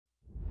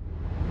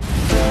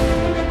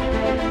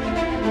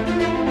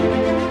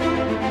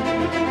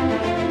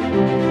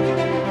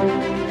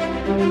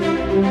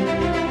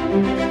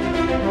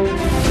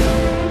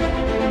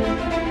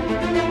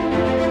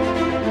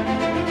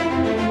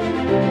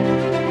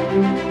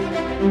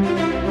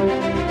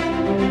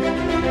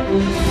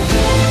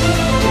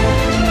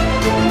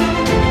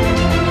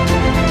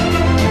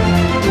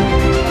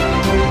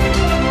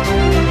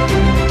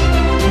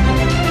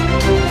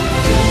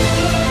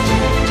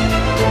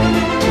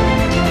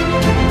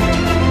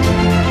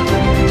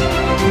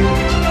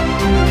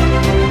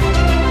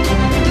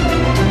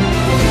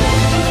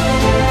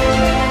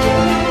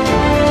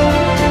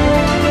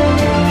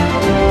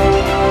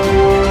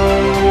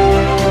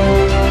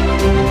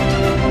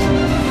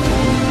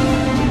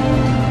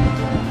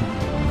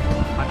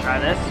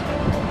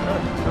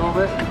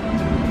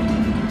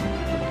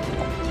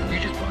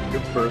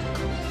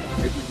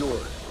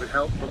with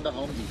help from the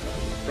Home Depot.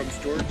 From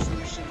storage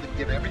solutions that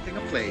give everything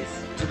a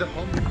place to the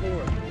home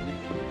decor.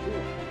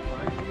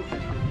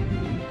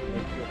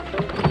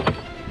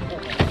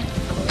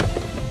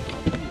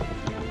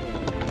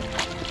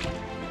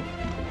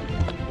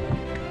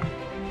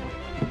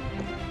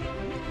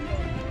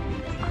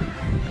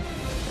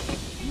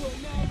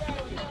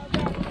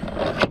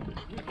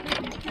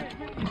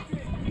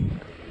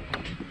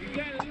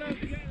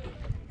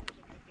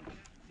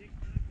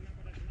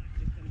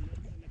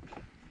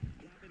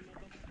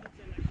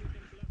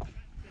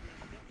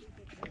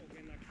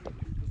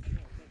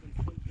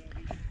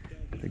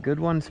 Good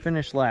ones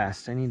finish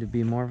last. I need to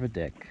be more of a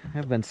dick.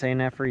 I've been saying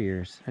that for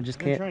years. I just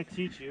can't. I'm trying to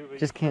teach you, but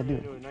just can't do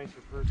it. A nicer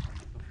person.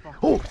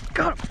 Oh,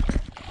 got him!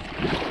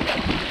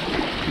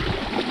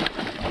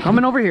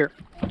 Coming over here.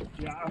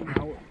 Yeah, I'm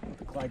out with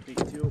the glide bait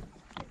too.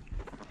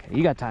 Okay,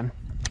 you got time.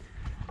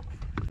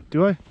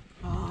 Do I?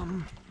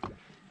 You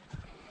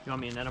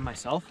want me to net him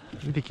myself?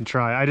 Maybe you can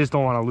try. I just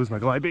don't want to lose my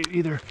glide bait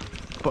either.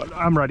 But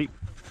I'm ready.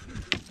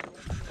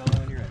 Tell me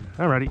when you're ready.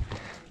 I'm ready.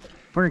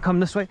 We're gonna come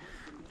this way.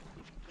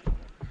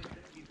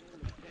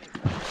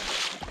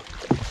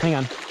 Hang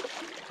on.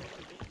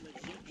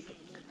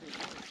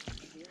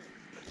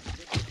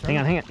 Hang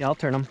on. Yeah, I'll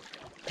turn them.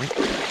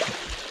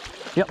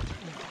 Yep.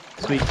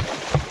 Sweet.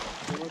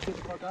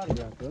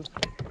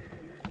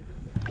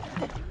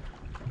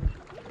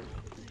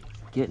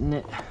 Getting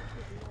it.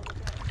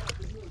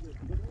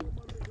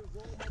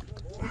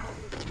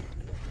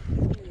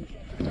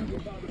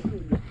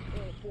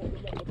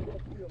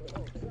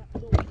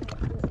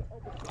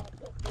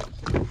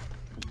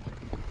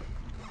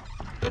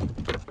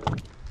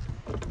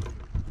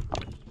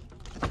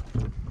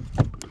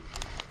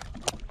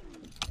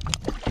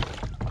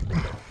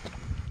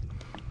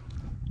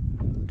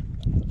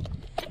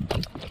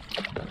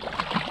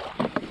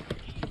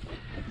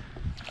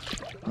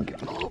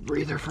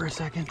 Breather for a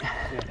second.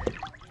 Yeah.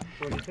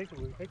 So when you take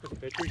this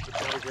picture, you should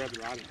try to grab the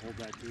rod and hold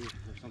that too,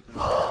 or something.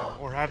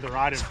 Or have the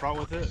rod in front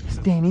with it. It's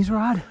Dani's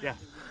rod? Yeah.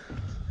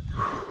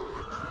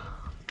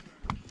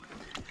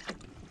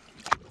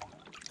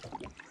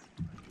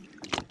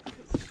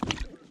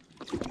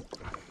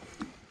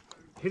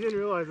 You didn't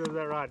realize it was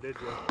that rod, did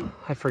you?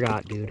 I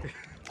forgot, dude.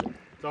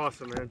 It's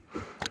awesome, man.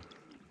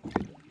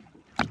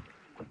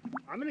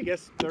 I'm gonna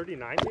guess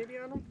 39 maybe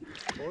on him?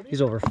 40?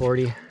 He's over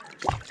 40. He's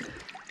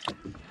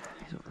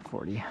over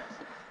 40.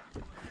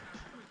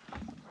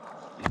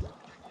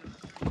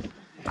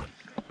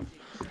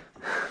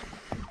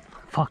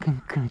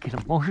 Fucking gonna get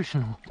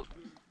emotional.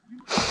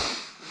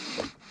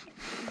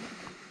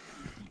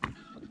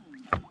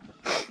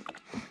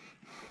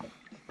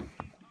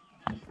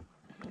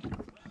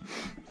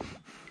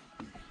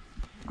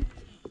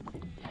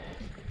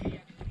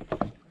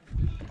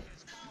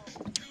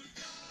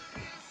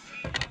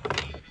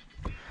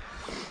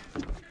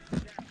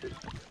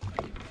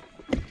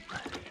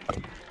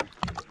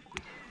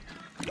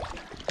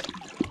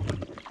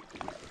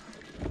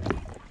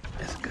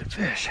 That's a good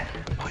fish,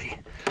 buddy.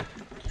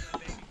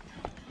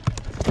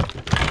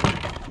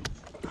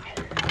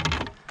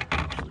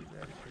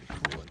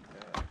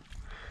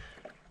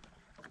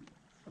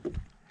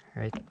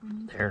 Right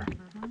there.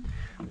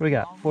 What do we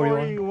got?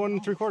 41? 41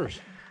 3/4.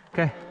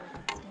 Okay.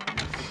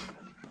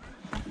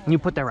 Can you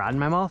put that rod in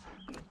my mouth?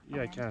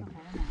 Yeah, I can.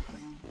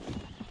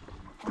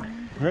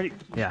 Ready?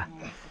 Yeah.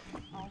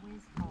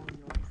 Always follow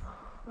yours.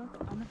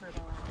 Book on the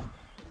Verbal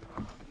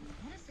app.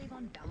 Want to save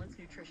on balanced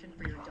nutrition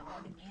for your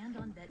dog and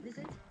on vet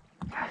visits?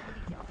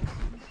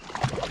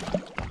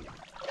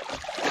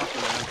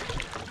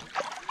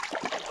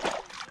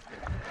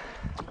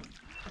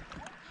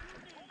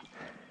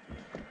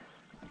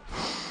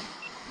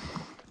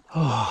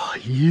 Oh,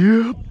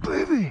 yeah,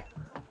 baby.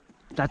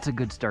 That's a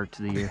good start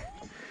to the year.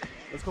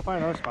 Let's go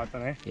find another spot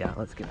then, eh? Yeah,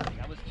 let's get that.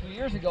 That was 2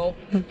 years ago.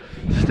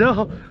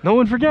 Still, no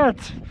one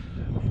forgets.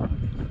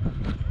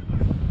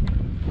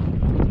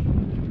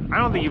 I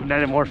don't think you've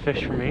netted more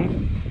fish for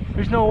me.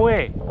 There's no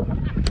way.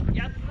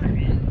 Yes, there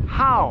is.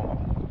 How?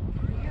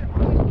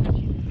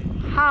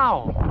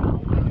 How?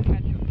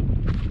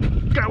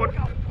 Got one.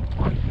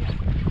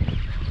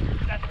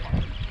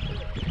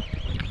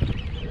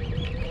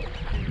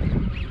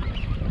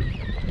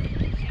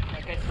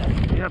 Like I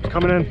said, Yep,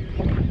 coming in.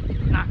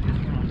 knock this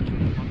one off.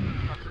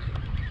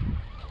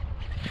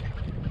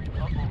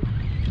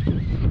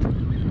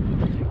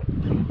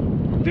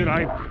 Dude,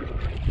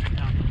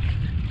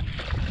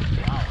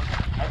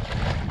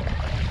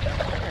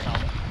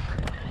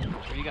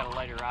 You got a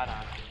lighter rod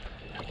on.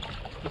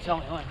 You tell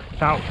me when.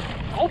 Out.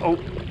 Oh.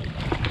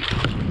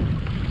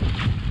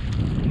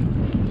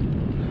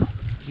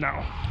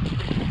 No.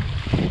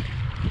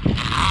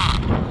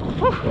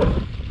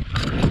 Whew.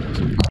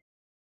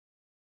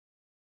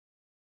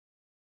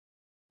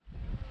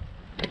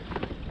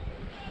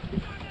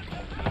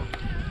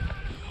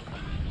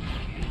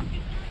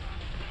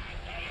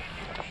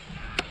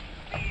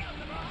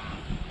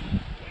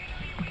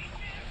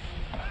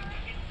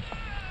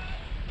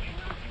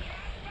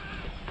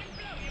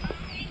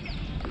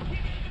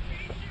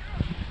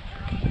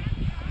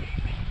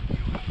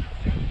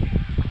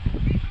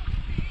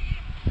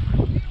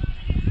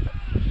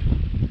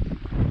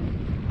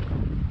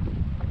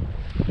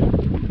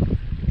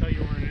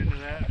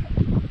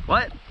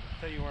 What?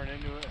 So you weren't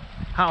into it?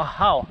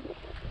 How?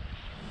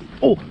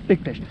 Oh,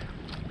 big fish.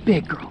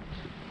 Big girl.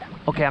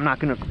 Okay, I'm not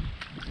gonna.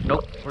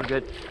 Nope, we're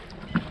good.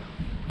 I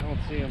don't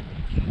see him.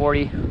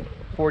 40,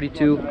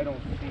 42. I don't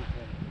see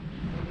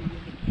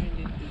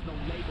him.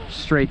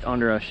 Straight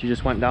under us. She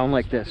just went down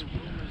like this.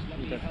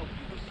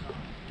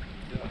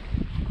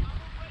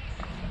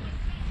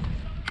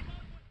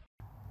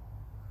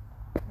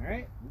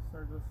 Alright.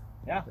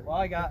 Yeah, well,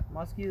 I got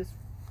Musky this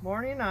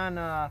morning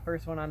on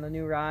first one on the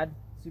new rod.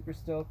 Super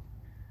stoked.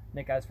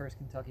 Nick guy's first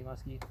Kentucky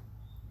Musky.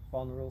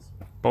 Following the rules.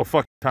 About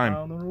fucking time.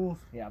 Following the rules.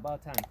 Yeah,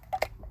 about time.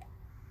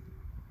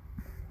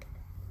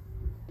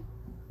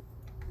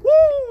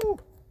 Woo!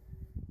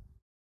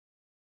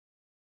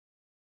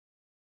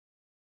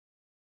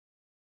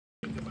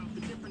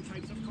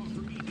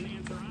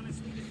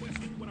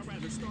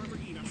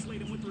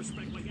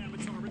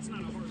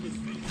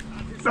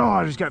 Oh,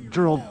 I just got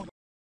drilled.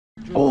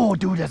 Oh,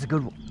 dude, that's a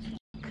good one.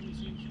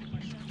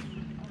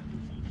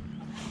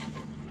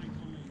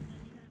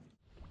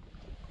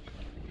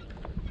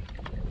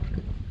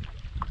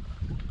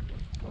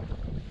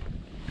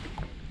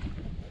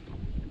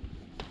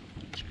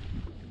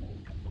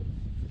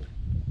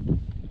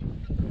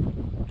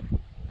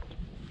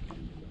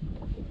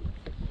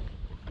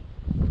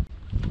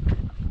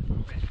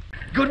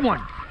 Good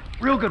one.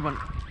 Real good one.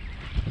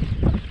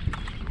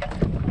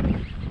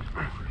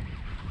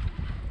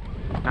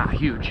 Ah,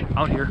 huge.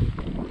 Out here.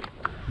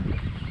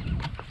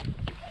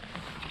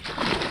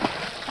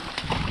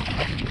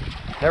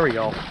 There we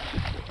go.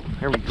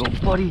 There we go,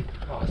 buddy.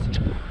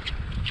 Awesome.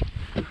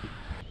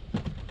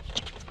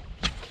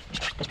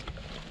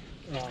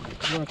 You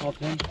want to call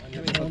Tim?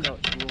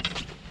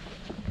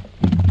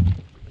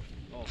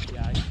 Oh,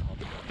 yeah, I can call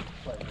it.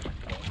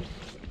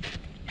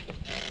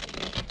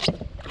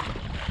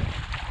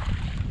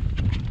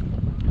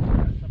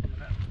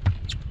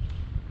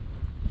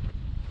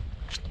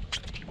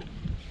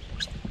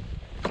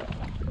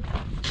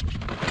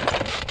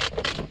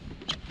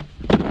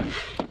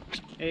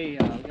 Hey, we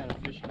got a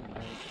fishing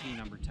pole, team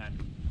number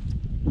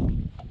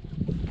 10.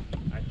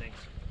 I think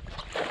so.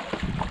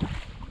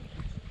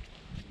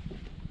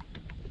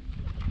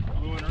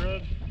 Blue and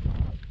red.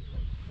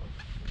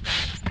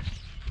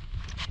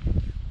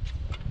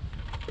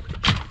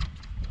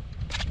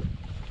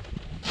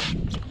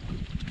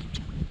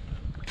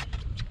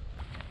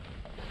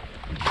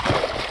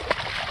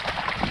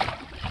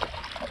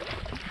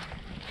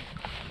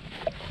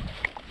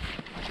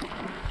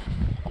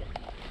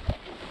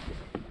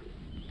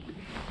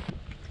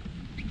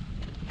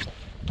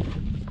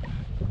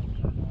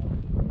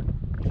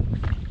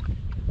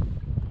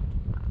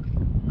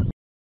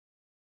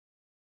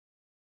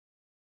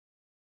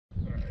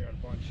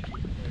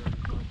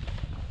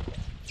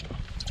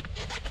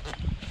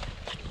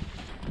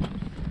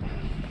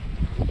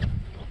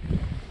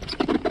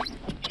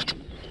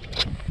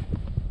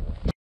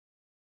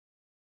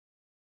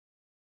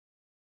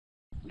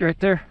 Right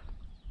there.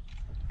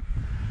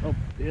 Oh,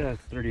 yeah,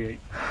 it's 38.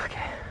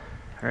 Okay.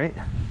 All right.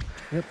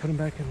 Yep, put him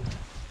back in.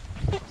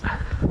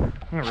 I'm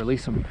gonna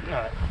release him. All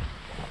right.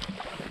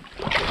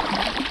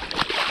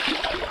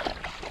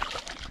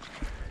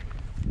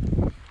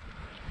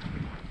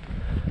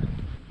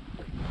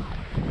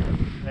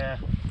 Yeah,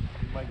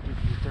 might give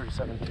you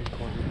 37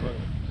 3/4, but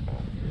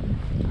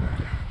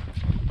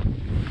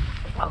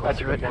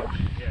That's right now.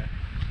 yeah.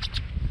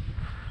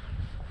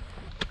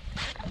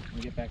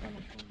 Get back on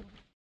the phone.